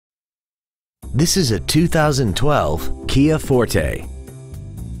This is a 2012 Kia Forte.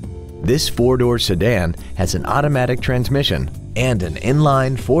 This four-door sedan has an automatic transmission and an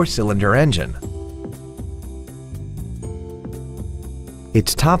inline four-cylinder engine.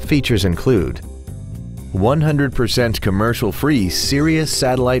 Its top features include 100% commercial-free Sirius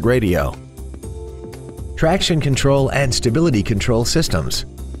satellite radio, traction control and stability control systems,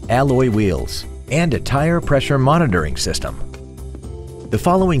 alloy wheels, and a tire pressure monitoring system. The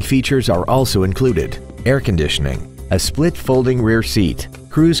following features are also included: air conditioning, a split folding rear seat,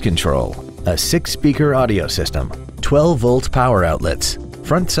 cruise control, a 6-speaker audio system, 12-volt power outlets,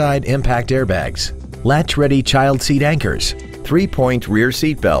 front side impact airbags, latch-ready child seat anchors, 3-point rear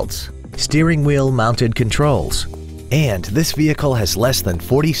seat belts, steering wheel mounted controls, and this vehicle has less than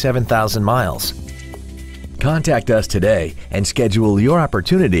 47,000 miles. Contact us today and schedule your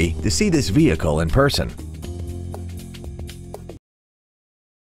opportunity to see this vehicle in person.